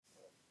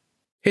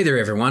Hey there,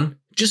 everyone.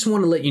 Just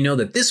want to let you know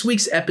that this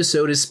week's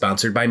episode is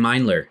sponsored by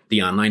Mindler,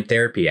 the online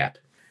therapy app.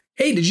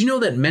 Hey, did you know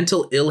that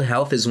mental ill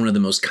health is one of the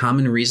most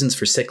common reasons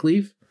for sick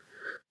leave?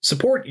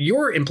 Support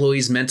your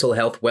employees' mental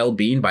health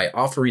well-being by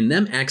offering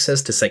them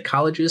access to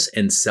psychologists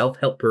and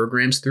self-help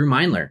programs through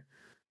Mindler.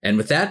 And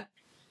with that,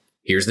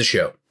 here's the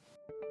show.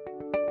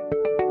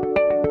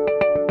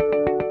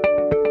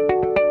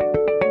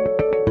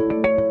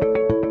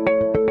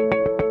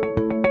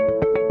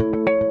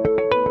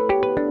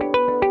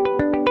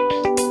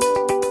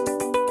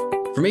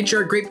 From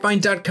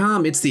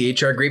HRGrapevine.com, it's the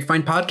HR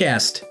Grapevine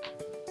podcast.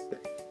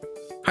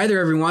 Hi there,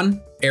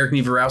 everyone. Erik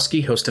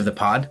Niewiarowski, host of the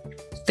pod.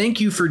 Thank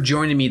you for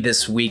joining me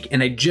this week,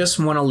 and I just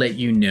want to let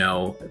you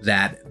know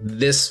that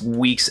this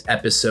week's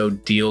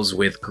episode deals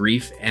with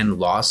grief and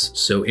loss,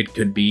 so it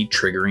could be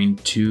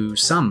triggering to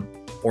some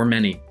or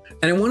many.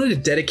 And I wanted to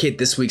dedicate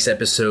this week's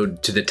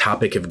episode to the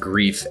topic of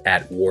grief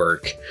at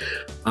work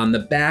on the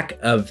back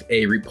of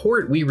a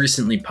report we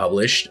recently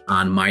published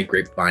on My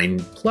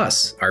Grapevine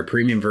Plus, our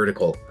premium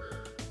vertical,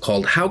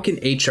 called How Can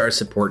HR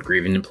Support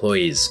Grieving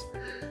Employees?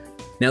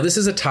 Now, this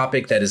is a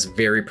topic that is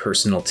very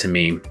personal to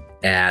me,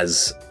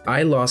 as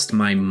I lost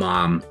my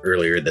mom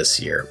earlier this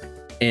year.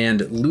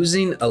 And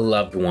losing a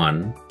loved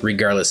one,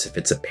 regardless if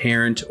it's a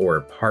parent or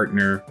a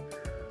partner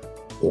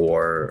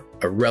or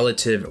a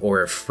relative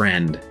or a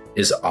friend,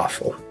 is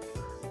awful.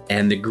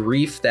 And the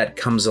grief that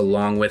comes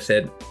along with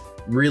it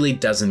really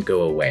doesn't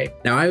go away.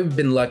 Now, I've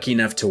been lucky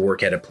enough to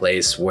work at a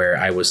place where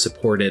I was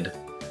supported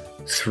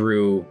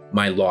through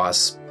my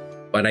loss,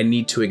 but I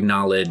need to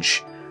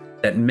acknowledge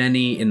that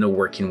many in the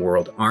working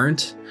world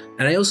aren't.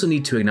 And I also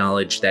need to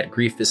acknowledge that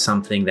grief is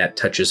something that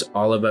touches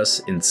all of us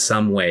in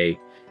some way,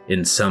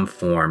 in some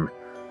form,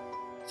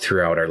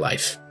 throughout our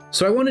life.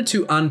 So I wanted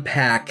to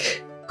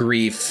unpack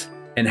grief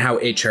and how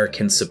HR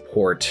can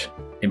support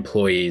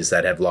employees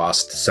that have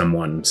lost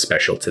someone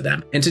special to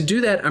them. And to do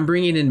that, I'm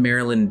bringing in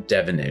Marilyn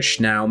Devonish.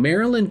 Now,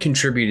 Marilyn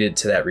contributed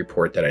to that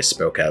report that I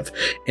spoke of,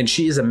 and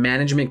she is a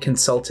management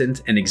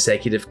consultant, an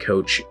executive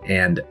coach,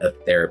 and a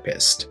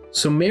therapist.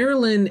 So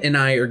Marilyn and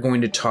I are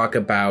going to talk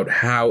about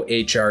how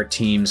HR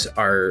teams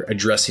are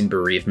addressing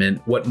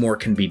bereavement, what more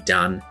can be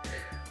done,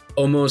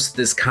 almost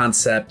this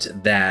concept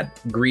that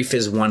grief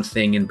is one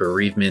thing and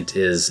bereavement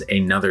is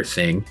another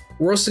thing.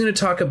 We're also going to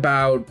talk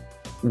about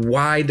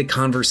why the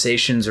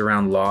conversations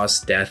around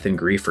loss, death, and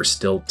grief are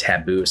still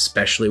taboo,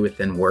 especially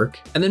within work.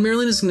 And then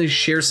Marilyn is going to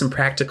share some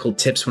practical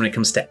tips when it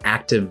comes to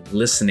active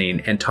listening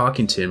and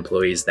talking to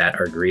employees that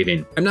are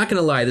grieving. I'm not going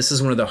to lie, this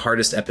is one of the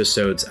hardest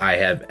episodes I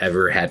have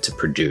ever had to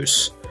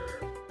produce,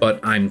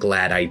 but I'm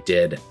glad I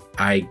did.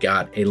 I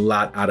got a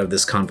lot out of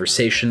this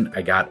conversation.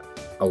 I got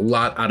a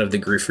lot out of the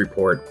grief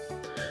report.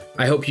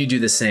 I hope you do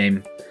the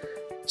same.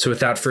 So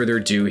without further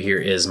ado, here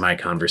is my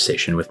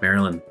conversation with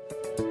Marilyn.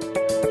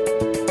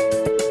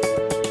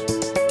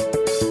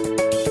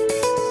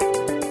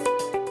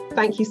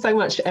 Thank you so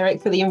much, Erik,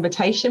 for the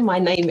invitation. My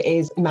name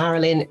is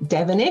Marilyn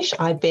Devonish.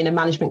 I've been a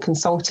management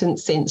consultant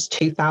since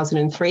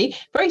 2003.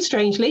 Very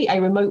strangely,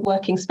 a remote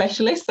working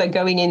specialist, so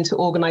going into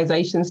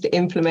organizations to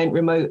implement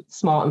remote,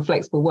 smart and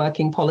flexible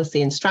working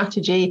policy and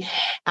strategy.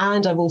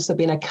 And I've also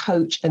been a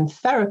coach and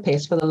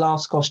therapist for the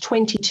last,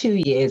 22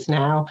 years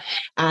now.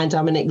 And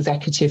I'm an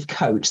executive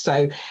coach.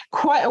 So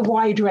quite a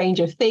wide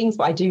range of things,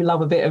 but I do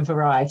love a bit of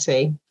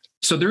variety.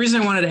 So the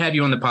reason I wanted to have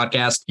you on the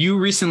podcast, you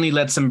recently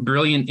led some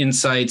brilliant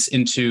insights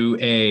into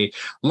a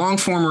long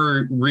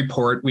form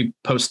report we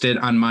posted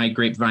on My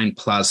Grapevine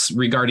Plus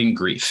regarding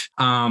grief.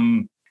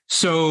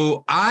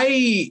 So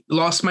I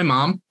lost my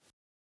mom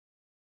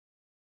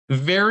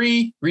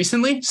very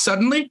recently,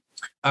 suddenly.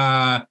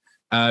 It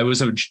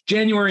was a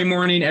January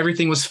morning.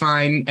 Everything was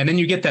fine. And then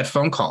you get that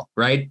phone call,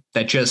 right?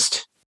 That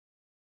just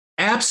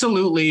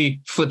absolutely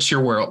flips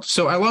your world.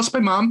 So I lost my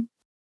mom,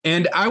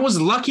 and I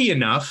was lucky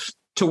enough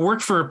to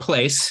work for a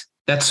place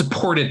that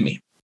supported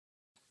me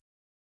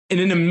in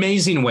an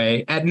amazing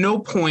way. At no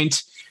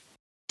point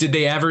did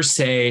they ever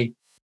say,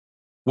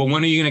 well,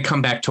 when are you going to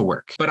come back to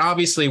work? But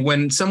obviously,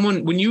 when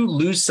you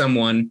lose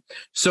someone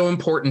so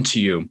important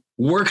to you,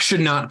 work should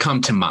not come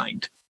to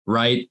mind,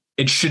 right?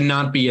 It should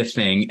not be a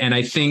thing. And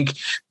I think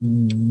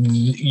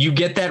you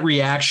get that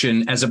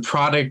reaction as a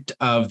product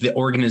of the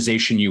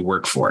organization you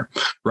work for,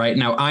 right?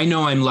 Now, I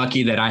know I'm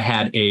lucky that I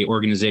had a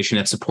organization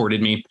that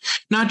supported me,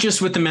 not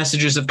just with the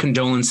messages of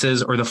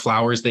condolences or the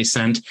flowers they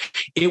sent.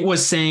 It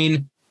was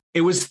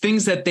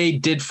things that they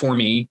did for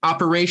me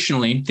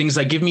operationally, things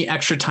like give me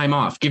extra time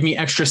off, give me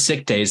extra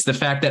sick days, the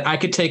fact that I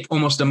could take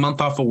almost a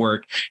month off of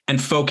work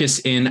and focus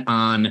in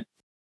on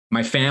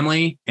my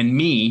family and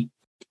me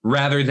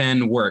rather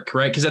than work,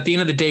 right? Because at the end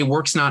of the day,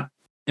 work's not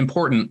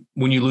important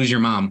when you lose your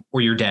mom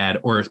or your dad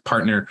or a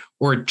partner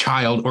or a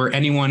child or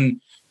anyone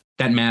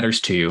that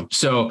matters to you.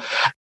 So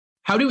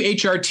how do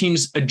HR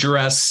teams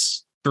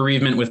address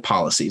bereavement with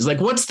policies? Like,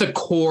 what's the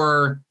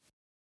core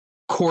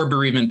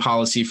bereavement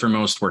policy for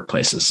most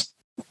workplaces?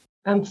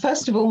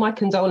 First of all, my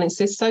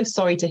condolences. So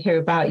sorry to hear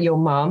about your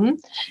mum.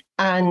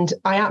 And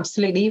I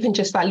absolutely, even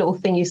just that little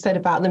thing you said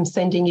about them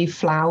sending you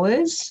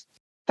flowers,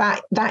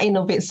 That in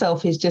of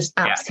itself is just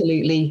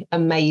absolutely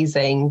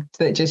amazing.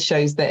 That just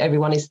shows that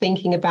everyone is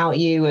thinking about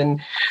you. And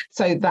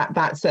so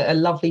that's a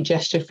lovely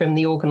gesture from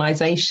the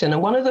organization.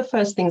 And one of the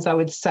first things I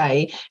would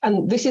say,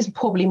 and this is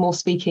probably more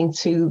speaking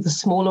to the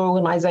smaller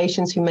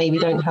organizations who maybe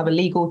don't have a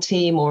legal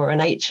team or an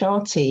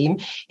HR team,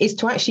 is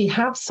to actually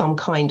have some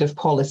kind of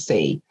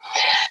policy.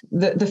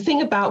 The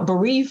thing about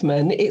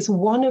bereavement, it's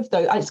one of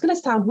those, it's going to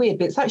sound weird,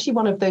 but it's actually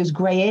one of those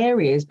gray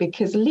areas,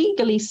 because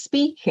legally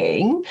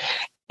speaking,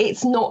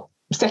 it's not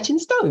set in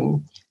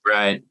stone.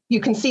 Right.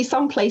 You can see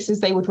some places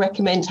they would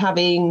recommend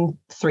having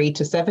 3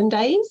 to 7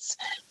 days.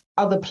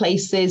 Other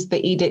places,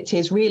 the edict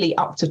is really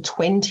up to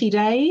 20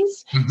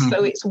 days. Mm-hmm.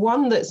 So it's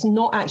one that's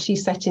not actually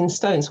set in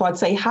stone. So I'd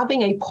say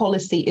having a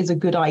policy is a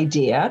good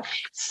idea.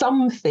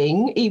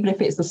 Something, even if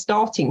it's the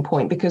starting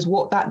point, because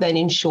what that then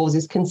ensures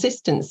is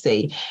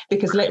consistency.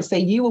 Because let's say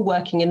you were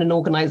working in an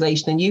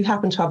organization and you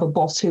happen to have a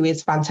boss who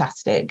is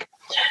fantastic,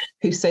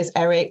 who says,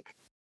 Erik,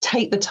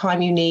 take the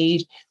time you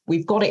need.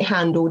 We've got it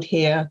handled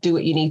here. Do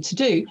what you need to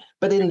do.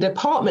 But in the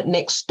department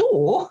next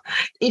door,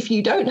 if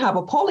you don't have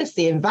a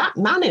policy and that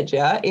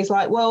manager is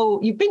like, well,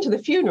 you've been to the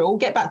funeral,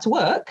 get back to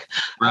work.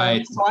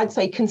 Right. So I'd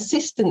say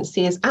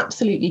consistency is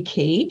absolutely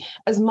key,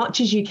 as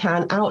much as you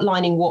can,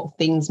 outlining what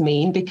things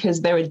mean,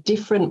 because there are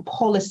different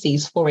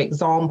policies, for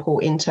example,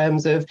 in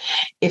terms of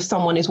if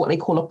someone is what they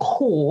call a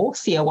core,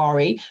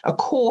 C-O-R-E, a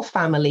core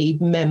family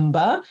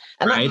member,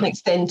 and that can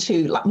extend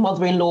to like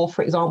mother-in-law,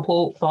 for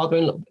example,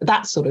 father-in-law,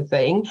 that sort of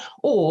thing,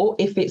 or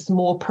if it's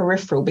more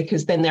peripheral,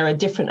 because then there are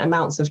different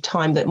amounts of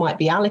time that might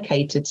be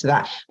allocated to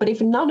that. But if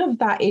none of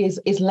that is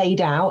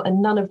laid out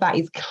and none of that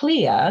is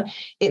clear,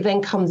 it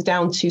then comes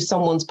down to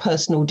someone's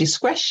personal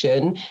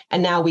discretion.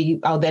 And now we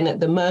are then at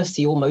the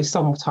mercy almost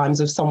sometimes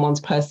of someone's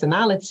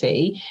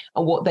personality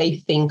and what they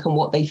think and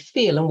what they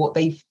feel and what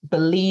they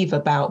believe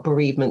about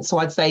bereavement. So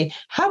I'd say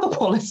have a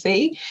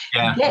policy,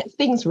 get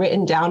things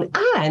written down.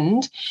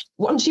 And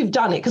once you've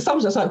done it, because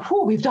sometimes it's like,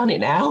 oh, we've done it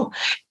now,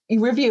 you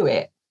review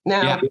it.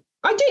 Now,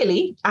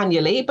 ideally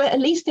annually, but at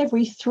least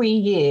every 3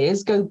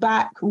 years, go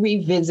back,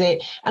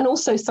 revisit, and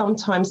also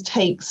sometimes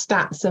take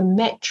stats and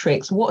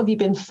metrics. What have you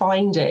been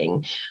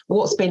finding?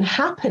 What's been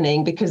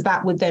happening? Because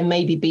that would then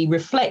maybe be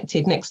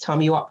reflected next time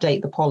you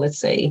update the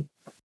policy.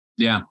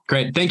 Yeah,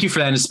 great. Thank you for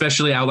that. And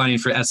especially outlining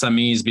for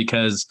SMEs,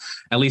 because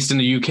at least in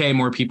the UK,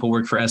 more people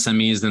work for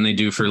SMEs than they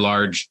do for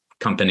large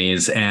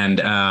companies. And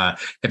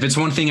if it's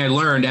one thing I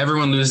learned,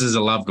 everyone loses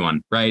a loved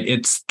one, right?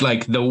 It's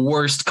like the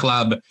worst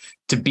club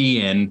to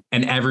be in,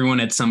 and everyone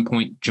at some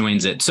point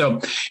joins it. So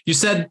you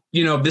said,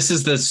 this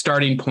is the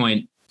starting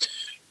point.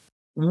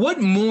 What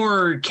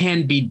more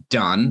can be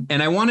done?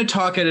 And I want to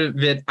talk a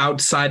bit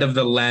outside of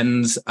the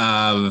lens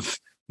of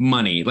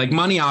money. Like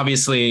money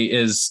obviously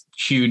is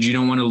huge. You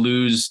don't want to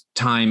lose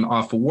time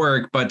off of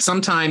work, but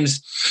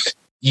sometimes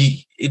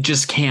it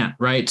just can't,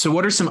 right? So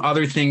what are some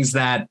other things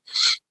that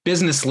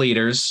business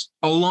leaders,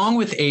 along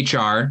with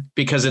HR,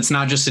 because it's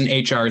not just an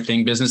HR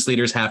thing, business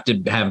leaders have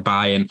to have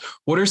buy-in.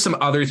 What are some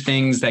other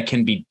things that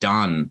can be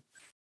done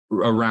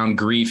around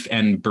grief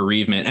and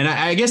bereavement? And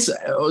I guess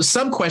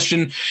some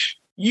question,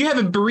 you have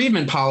a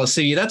bereavement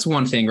policy. That's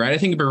one thing, right? I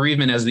think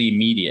bereavement as the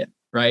immediate,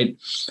 right?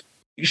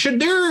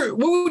 What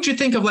would you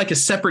think of like a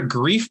separate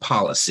grief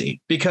policy?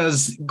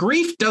 Because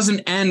grief doesn't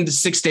end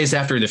 6 days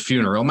after the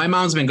funeral. My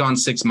mom's been gone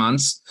 6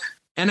 months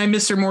and I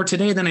miss her more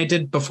today than I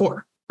did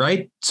before,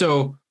 right?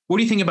 So what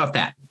do you think about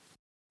that?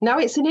 Now,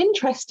 it's an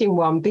interesting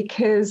one,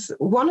 because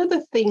one of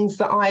the things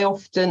that I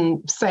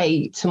often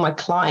say to my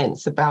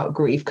clients about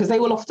grief, because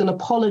they will often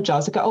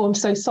apologize. They go, oh, I'm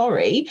so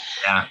sorry,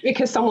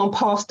 because someone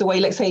passed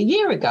away, let's say a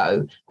year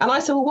ago. And I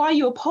said, well, why are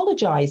you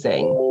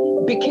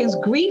apologizing? Because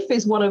grief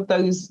is one of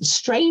those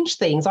strange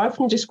things. I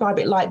often describe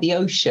it like the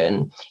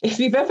ocean. If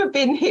you've ever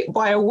been hit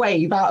by a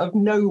wave out of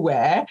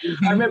nowhere,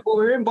 I remember we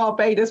were in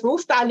Barbados, we're all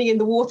standing in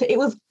the water. It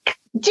was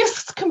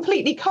just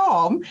completely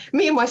calm,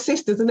 me and my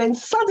sisters, and then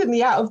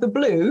suddenly out of the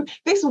blue,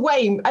 this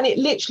wave, and it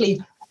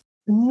literally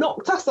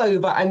knocked us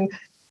over and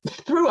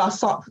threw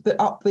us up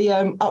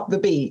the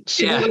beach.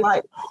 Yeah. We were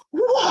like,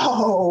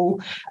 whoa.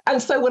 And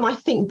so when I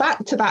think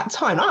back to that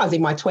time, I was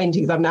in my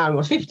 20s, I'm now in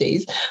my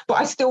 50s, but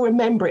I still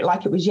remember it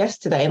like it was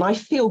yesterday. And I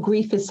feel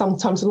grief is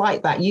sometimes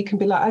like that. You can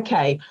be like,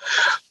 okay,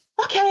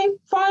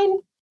 fine,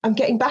 I'm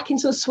getting back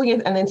into the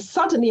swing, and then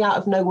suddenly out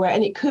of nowhere,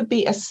 and it could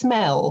be a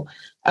smell,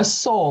 a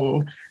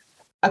song,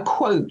 a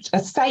quote, a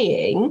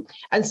saying.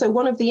 And so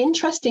one of the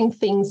interesting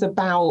things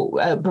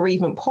about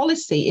bereavement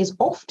policy is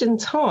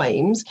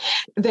oftentimes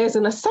there's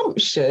an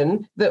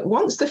assumption that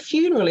once the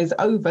funeral is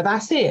over,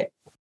 that's it.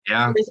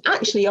 Yeah. There's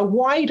actually a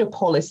wider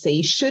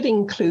policy should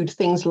include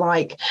things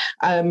like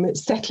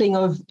settling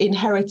of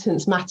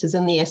inheritance matters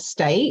in the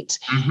estate,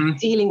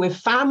 dealing with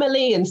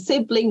family and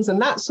siblings and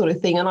that sort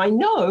of thing. And I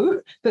know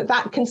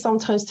that can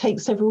sometimes take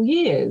several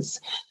years.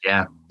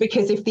 Yeah.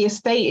 because if the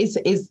estate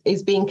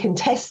is being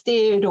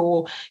contested,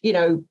 or, you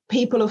know,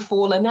 people have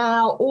fallen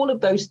out, all of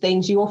those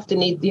things, you often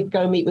need to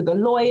go meet with the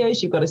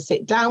lawyers. You've got to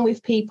sit down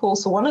with people.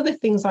 So one of the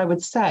things I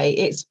would say,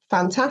 it's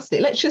fantastic.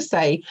 Let's just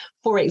say,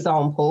 for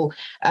example,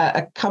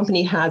 a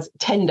company has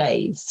 10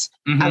 days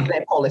as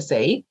their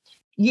policy.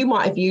 You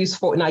might have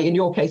used now in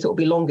your case, it will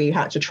be longer, you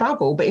had to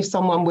travel. But if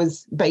someone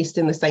was based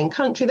in the same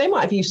country, they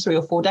might have used 3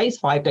 or 4 days,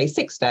 5 days,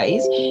 6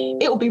 days.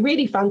 It would be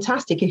really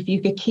fantastic if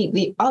you could keep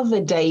the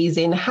other days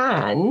in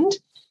hand.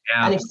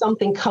 Yeah. And if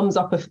something comes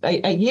up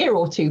a year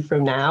or two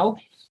from now,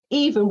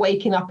 even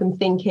waking up and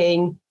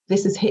thinking,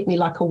 this has hit me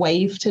like a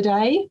wave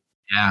today.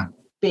 Yeah.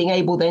 Being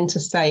able then to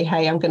say,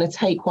 hey, I'm going to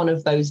take one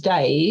of those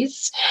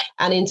days.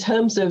 And in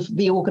terms of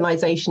the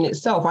organization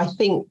itself, I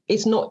think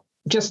it's not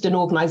just an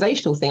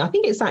organizational thing. I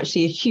think it's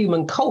actually a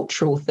human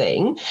cultural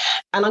thing.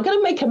 And I'm going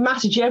to make a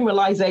mass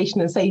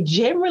generalization and say,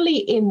 generally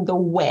in the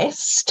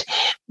West,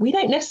 we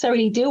don't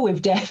necessarily deal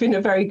with death in a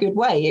very good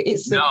way.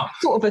 It's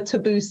sort of a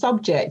taboo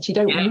subject. You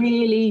don't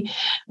really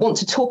want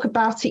to talk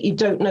about it. You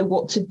don't know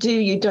what to do.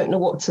 You don't know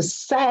what to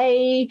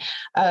say.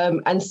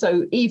 And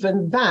so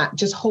even that,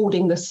 just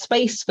holding the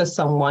space for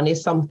someone,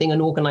 is something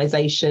an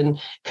organization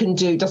can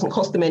do. It doesn't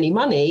cost them any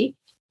money.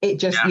 It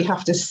just, you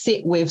have to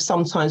sit with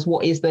sometimes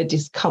what is the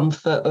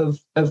discomfort of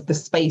the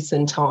space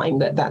and time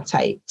that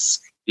takes.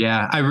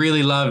 Yeah, I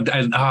really loved,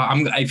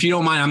 if you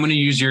don't mind, I'm going to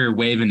use your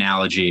wave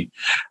analogy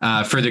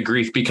for the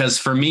grief, because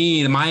for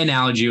me, my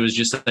analogy was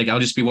just like, I'll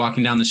just be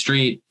walking down the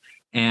street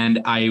and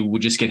I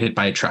would just get hit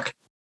by a truck.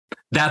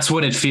 That's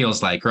what it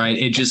feels like, right?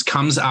 It just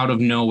comes out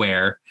of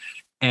nowhere.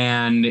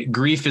 And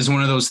grief is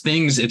one of those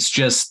things. It's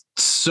just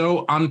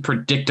so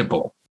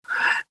unpredictable.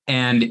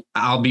 And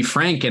I'll be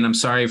frank, and I'm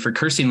sorry for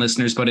cursing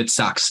listeners, but it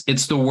sucks.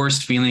 It's the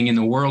worst feeling in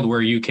the world,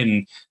 where you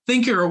can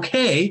think you're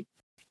okay,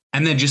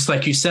 and then just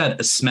like you said,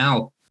 a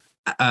smell,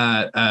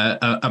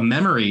 a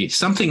memory,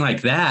 something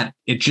like that,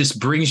 it just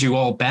brings you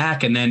all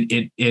back. And then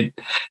it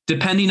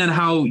depending on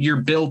how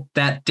you're built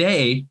that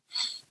day,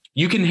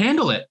 you can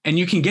handle it and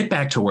you can get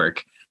back to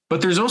work.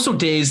 But there's also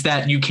days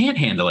that you can't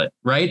handle it,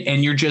 right?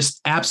 And you're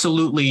just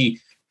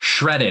absolutely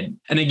shredded.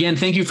 And again,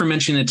 thank you for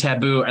mentioning the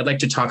taboo. I'd like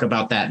to talk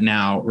about that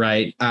now,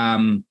 right?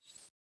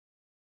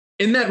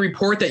 In that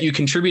report that you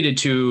contributed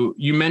to,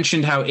 you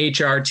mentioned how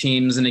HR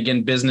teams and,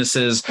 again,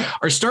 businesses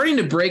are starting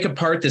to break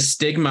apart the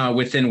stigma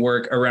within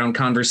work around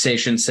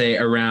conversations, say,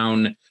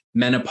 around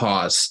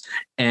menopause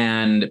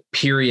and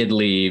period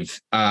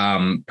leave,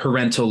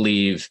 parental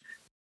leave,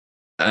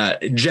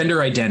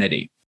 gender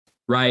identity,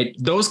 right?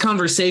 Those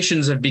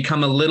conversations have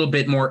become a little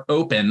bit more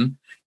open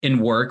in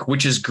work,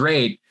 which is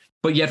great.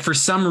 But yet, for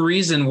some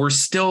reason, we're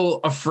still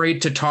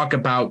afraid to talk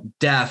about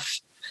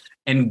death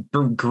and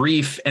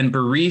grief and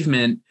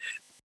bereavement.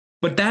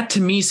 But that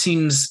to me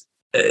seems,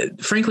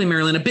 frankly,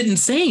 Marilyn, a bit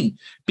insane,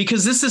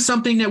 because this is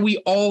something that we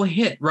all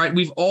hit, right?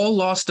 We've all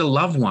lost a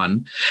loved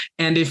one.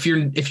 And if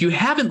you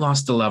haven't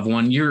lost a loved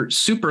one, you're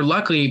super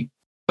lucky,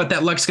 but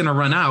that luck's going to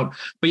run out.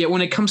 But yet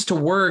when it comes to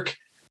work,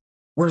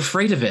 we're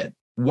afraid of it.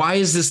 Why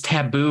is this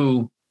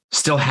taboo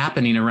still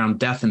happening around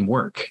death and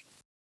work?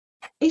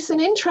 It's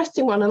an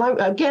interesting one. And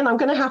I'm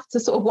going to have to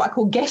sort of what I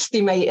call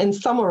guesstimate and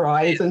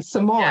summarize and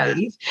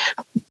surmise.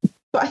 Yeah.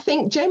 But I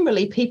think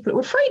generally people are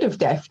afraid of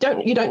death.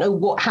 You don't know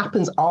what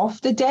happens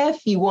after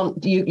death.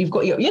 You've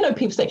got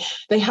people say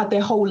they had their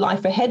whole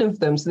life ahead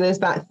of them. So there's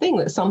that thing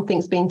that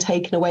something's being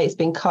taken away. It's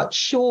been cut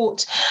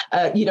short.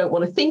 You don't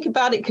want to think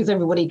about it because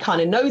everybody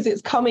kind of knows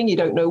it's coming. You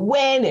don't know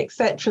when,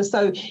 etc.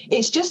 So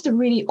it's just a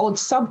really odd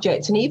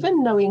subject. And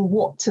even knowing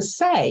what to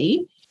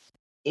say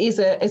is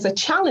a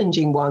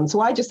challenging one. So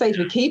I just say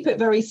to keep it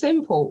very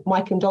simple. My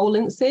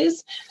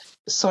condolences.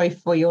 Sorry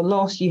for your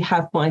loss. You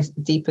have my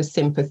deepest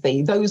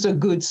sympathy. Those are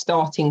good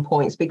starting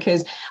points,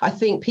 because I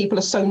think people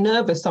are so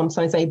nervous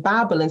sometimes they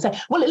babble and say,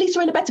 well, at least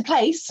you're in a better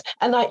place.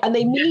 And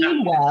they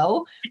mean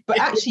well, but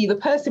actually the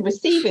person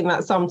receiving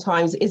that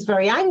sometimes is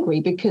very angry,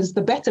 because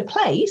the better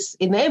place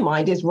in their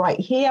mind is right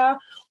here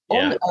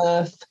on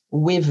earth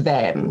with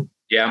them.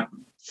 Yeah.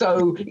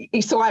 So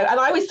I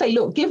always say,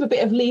 look, give a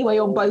bit of leeway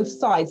on both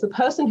sides. The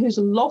person who's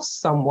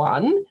lost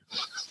someone,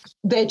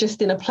 they're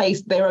just in a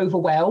place, they're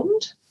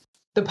overwhelmed.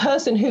 The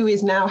person who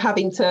is now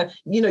having to,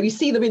 you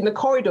see them in the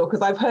corridor,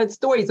 because I've heard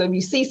stories of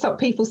you see some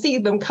people see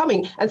them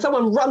coming and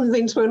someone runs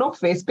into an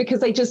office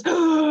because they just,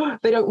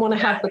 they don't want to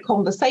have the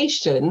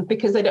conversation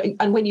because they don't.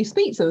 And when you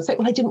speak to them, say,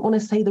 well, I didn't want to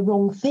say the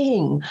wrong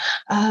thing.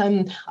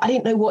 I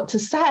didn't know what to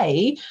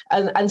say.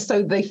 And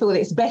so they feel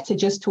that it's better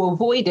just to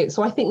avoid it.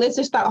 So I think there's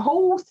just that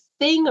whole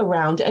thing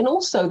around, and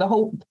also the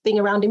whole thing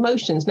around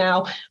emotions.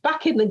 Now,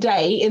 back in the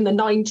day, in the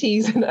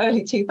 90s and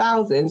early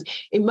 2000s,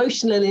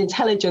 emotional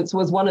intelligence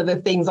was one of the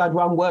things I'd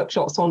run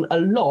workshops on a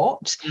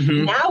lot.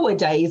 Mm-hmm.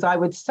 Nowadays, I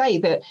would say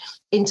that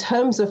in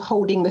terms of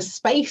holding the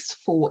space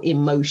for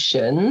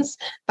emotions,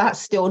 that's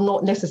still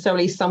not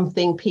necessarily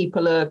something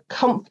people are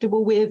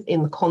comfortable with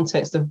in the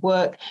context of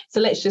work. So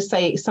let's just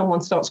say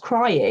someone starts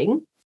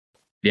crying.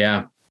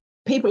 Yeah.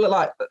 People are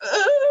like,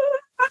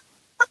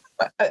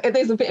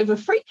 there's a bit of a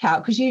freak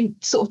out because you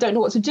sort of don't know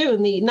what to do.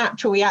 And the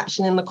natural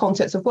reaction in the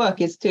context of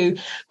work is to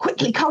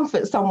quickly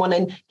comfort someone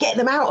and get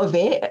them out of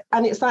it.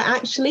 And it's like,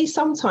 actually,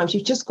 sometimes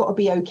you've just got to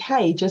be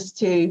okay just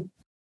to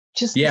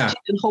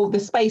hold the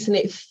space. And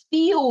it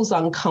feels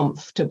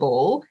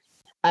uncomfortable.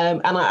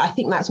 And I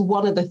think that's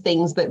one of the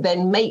things that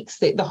then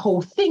makes it the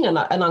whole thing an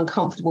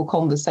uncomfortable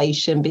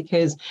conversation,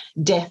 because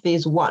death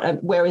is one.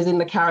 Whereas in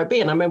the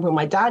Caribbean, I remember when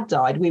my dad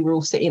died, we were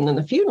all sitting in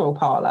the funeral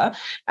parlor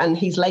and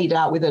he's laid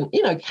out with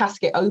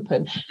casket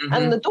open,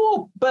 and the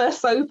door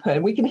bursts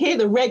open. We can hear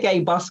the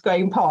reggae bus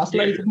going past,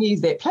 loads of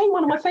music, playing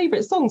one of my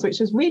favorite songs, which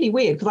was really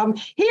weird because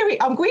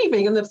I'm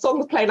grieving and the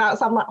song's playing out.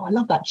 So I'm like, oh, I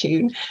love that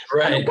tune.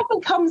 Right. And a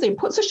woman comes in,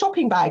 puts her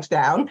shopping bags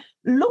down,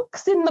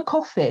 looks in the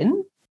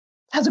coffin,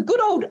 has a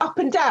good old up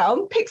and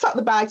down, picks up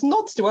the bags,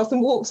 nods to us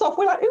and walks off.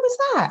 We're like, who was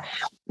that?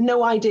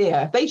 No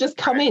idea. They just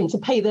come in to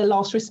pay their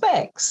last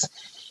respects.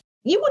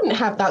 You wouldn't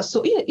have that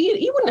sort.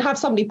 You wouldn't have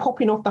somebody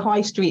popping off the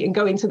high street and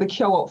going to the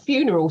co-op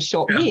funeral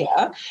shop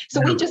here.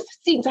 So we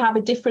just seem to have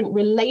a different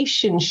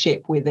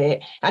relationship with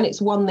it. And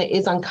it's one that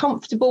is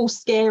uncomfortable,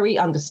 scary,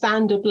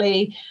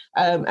 understandably.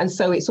 And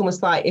so it's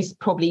almost like it's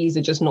probably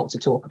easier just not to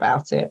talk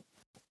about it.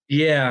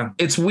 Yeah,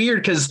 it's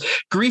weird because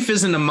grief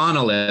isn't a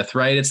monolith,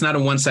 right? It's not a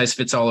one size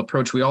fits all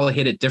approach. We all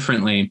hit it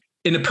differently.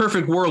 In a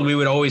perfect world, we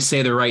would always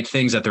say the right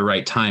things at the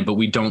right time, but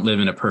we don't live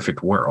in a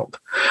perfect world,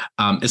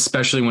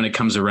 especially when it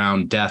comes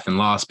around death and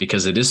loss,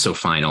 because it is so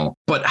final.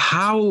 But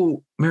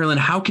Marilyn,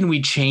 how can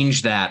we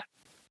change that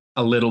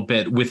a little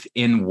bit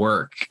within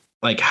work?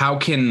 Like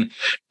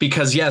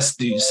because yes,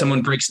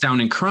 someone breaks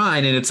down and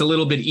crying, and it's a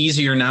little bit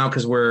easier now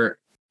because we're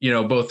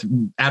both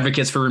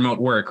advocates for remote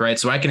work, right?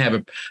 So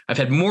I've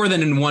had more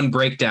than in one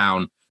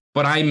breakdown,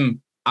 but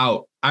I'm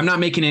out. I'm not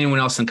making anyone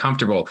else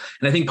uncomfortable.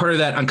 And I think part of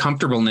that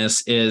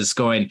uncomfortableness is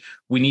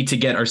we need to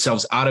get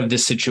ourselves out of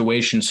this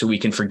situation so we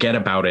can forget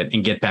about it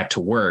and get back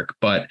to work.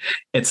 But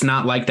it's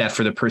not like that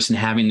for the person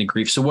having the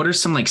grief. So what are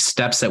some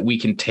steps that we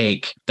can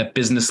take, that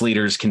business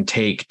leaders can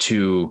take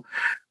to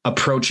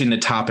approaching the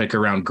topic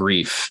around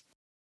grief?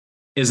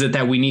 Is it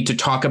that we need to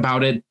talk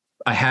about it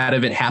ahead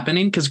of it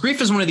happening? Because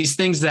grief is one of these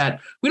things that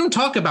we don't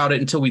talk about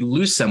it until we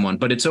lose someone,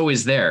 but it's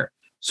always there.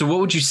 So what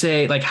would you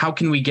say, how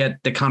can we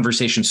get the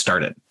conversation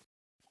started?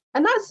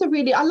 And that's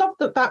I love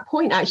that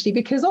point, actually,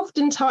 because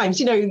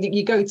oftentimes,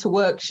 you go to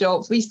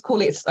workshops, we used to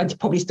call it, I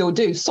probably still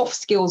do, soft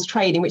skills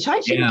training, which I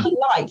actually really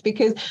liked,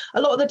 because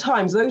a lot of the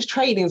times those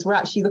trainings were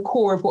actually the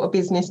core of what a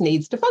business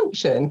needs to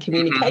function: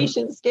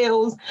 communication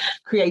skills,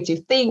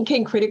 creative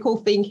thinking, critical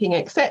thinking,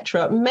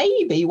 etc.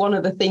 Maybe one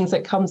of the things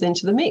that comes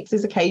into the mix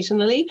is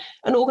occasionally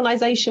an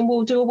organization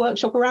will do a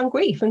workshop around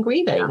grief and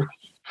grieving.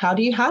 How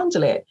do you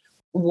handle it?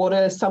 What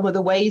are some of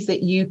the ways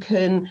that you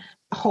can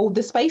hold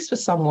the space for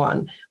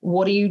someone?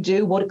 What do you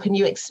do? What can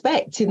you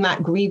expect in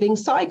that grieving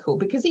cycle?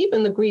 Because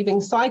even the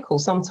grieving cycle,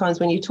 sometimes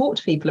when you talk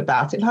to people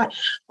about it,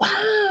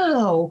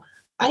 wow,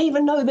 I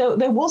even know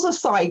there was a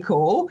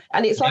cycle,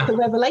 and it's like a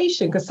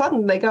revelation, because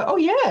suddenly they go, oh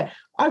yeah,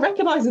 I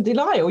recognize the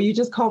denial. You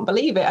just can't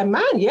believe it. And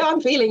man,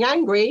 I'm feeling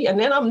angry, and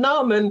then I'm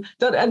numb.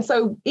 And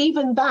so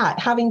even that,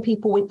 having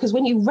people, because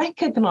when you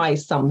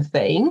recognize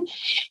something,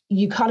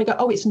 you kind of go,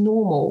 oh, it's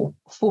normal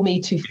for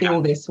me to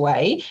feel this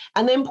way.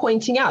 And then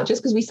pointing out,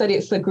 just because we said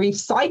it's a grief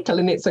cycle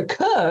and it's a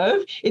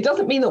curve, it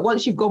doesn't mean that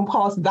once you've gone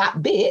past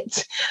that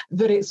bit,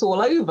 that it's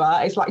all over.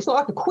 It's not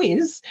like a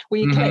quiz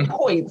where you collect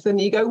points and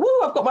you go,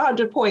 whoa, I've got my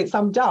 100 points,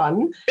 I'm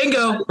done.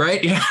 Bingo,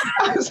 right? Yeah.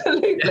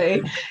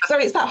 Absolutely. So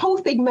it's that whole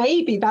thing.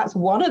 Maybe that's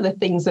one of the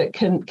things that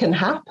can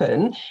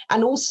happen,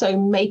 and also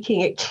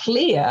making it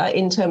clear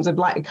in terms of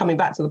coming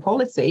back to the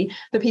policy,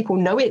 that people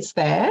know it's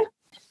there,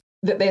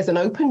 that there's an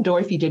open door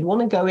if you did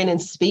want to go in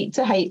and speak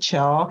to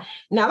HR.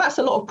 Now, that's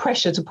a lot of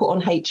pressure to put on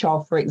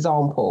HR, for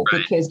example,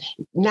 because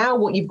now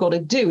what you've got to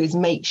do is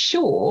make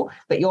sure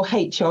that your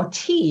HR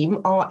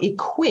team are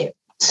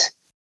equipped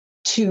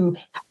to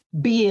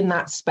be in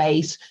that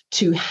space,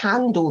 to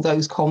handle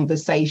those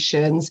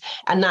conversations.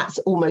 And that's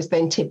almost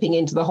then tipping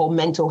into the whole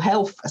mental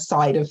health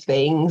side of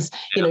things.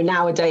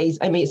 Nowadays,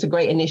 it's a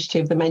great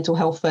initiative, the mental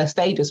health first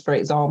aiders, for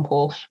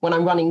example. When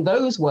I'm running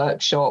those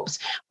workshops,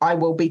 I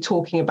will be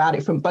talking about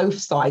it from both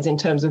sides, in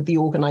terms of the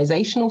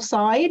organizational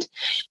side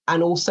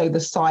and also the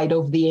side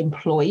of the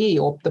employee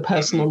or the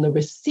person on the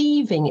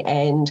receiving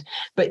end.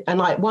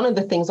 One of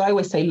the things I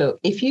always say, look,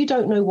 if you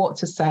don't know what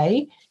to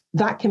say,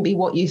 that can be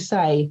what you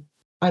say.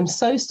 I'm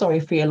so sorry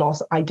for your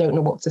loss. I don't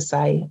know what to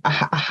say.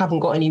 I haven't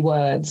got any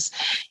words.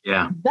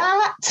 Yeah.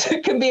 That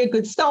can be a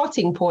good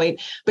starting point,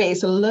 but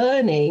it's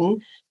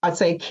learning. I'd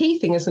say a key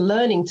thing is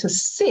learning to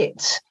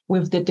sit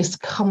with the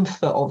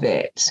discomfort of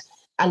it,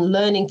 and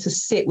learning to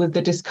sit with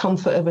the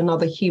discomfort of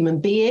another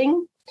human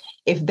being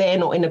if they're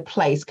not in a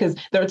place. Because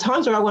there are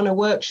times where I want a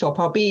workshop,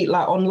 I'll be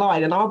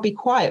online and I'll be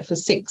quiet for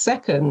 6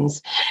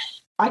 seconds.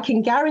 I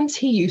can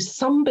guarantee you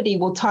somebody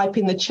will type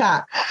in the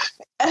chat,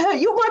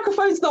 your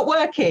microphone's not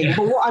working.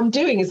 But what I'm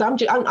doing is I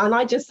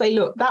just say,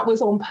 look, that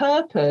was on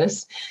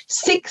purpose.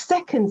 6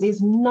 seconds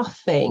is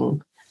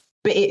nothing,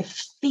 but it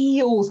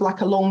feels like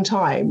a long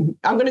time.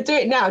 I'm going to do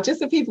it now just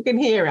so people can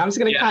hear it. I'm just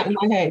going to count in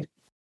my head.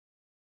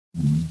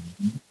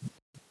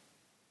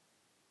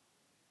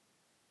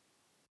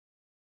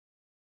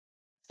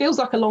 Feels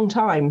like a long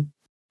time.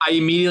 I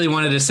immediately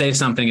wanted to say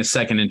something a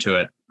second into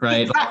it,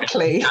 right?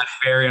 Exactly. Like,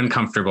 very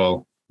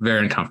uncomfortable. Very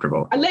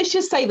uncomfortable. And let's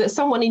just say that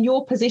someone in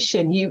your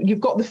position, you've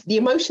got the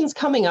emotions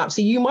coming up.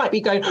 So you might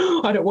be going,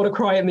 oh, I don't want to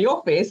cry in the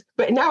office.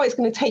 But now it's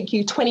going to take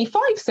you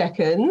 25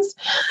 seconds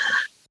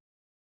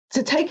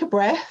to take a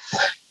breath,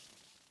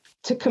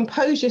 to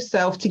compose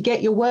yourself, to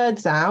get your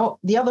words out.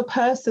 The other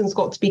person's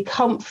got to be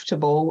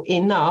comfortable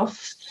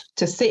enough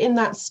to sit in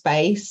that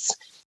space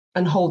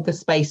and hold the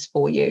space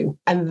for you.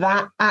 And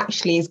that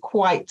actually is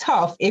quite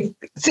tough if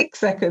 6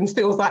 seconds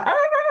feels like,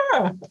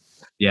 ah.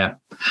 Yeah.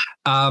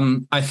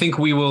 I think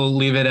we will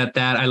leave it at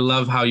that. I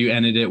love how you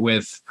ended it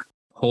with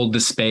hold the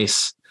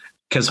space,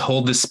 because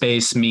hold the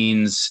space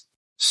means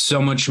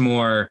so much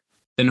more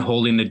than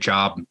holding the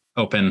job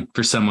open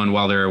for someone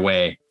while they're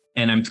away.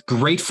 And I'm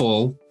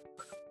grateful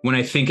when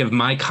I think of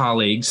my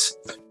colleagues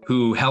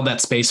who held that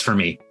space for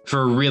me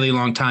for a really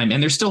long time.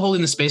 And they're still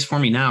holding the space for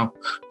me now,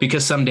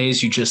 because some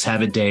days you just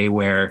have a day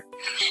where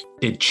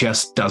it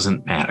just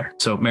doesn't matter.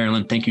 So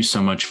Marilyn, thank you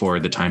so much for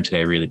the time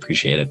today. I really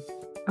appreciate it.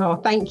 Oh,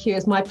 thank you.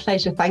 It's my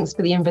pleasure. Thanks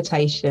for the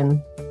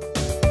invitation.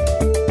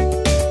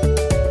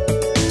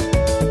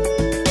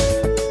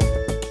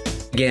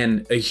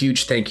 Again, a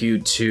huge thank you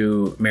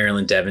to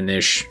Marilyn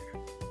Devonish,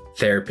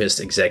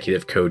 therapist,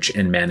 executive coach,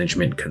 and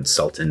management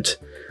consultant,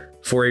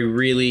 for a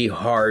really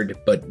hard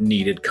but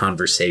needed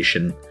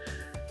conversation.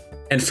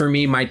 And for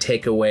me, my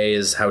takeaway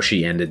is how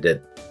she ended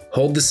it.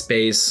 Hold the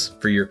space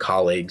for your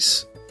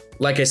colleagues.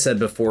 Like I said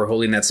before,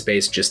 holding that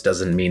space just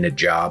doesn't mean a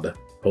job.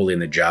 Holding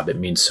the job, it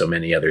means so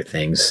many other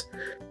things.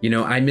 You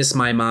know, I miss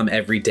my mom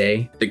every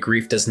day. The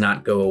grief does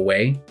not go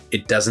away.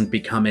 It doesn't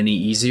become any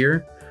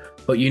easier.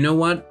 But you know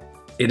what?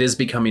 It is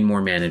becoming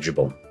more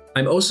manageable.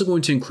 I'm also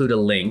going to include a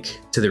link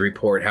to the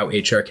report, How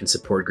HR Can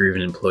Support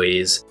Grieving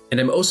Employees. And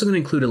I'm also going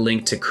to include a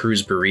link to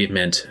Cruz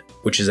Bereavement,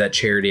 which is that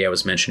charity I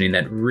was mentioning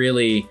that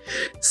really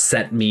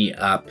set me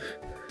up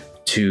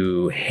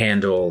to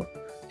handle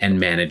and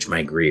manage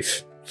my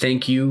grief.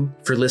 Thank you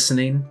for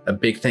listening. A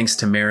big thanks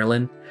to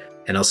Marilyn.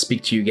 And I'll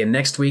speak to you again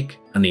next week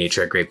on the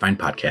HR Grapevine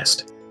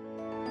podcast.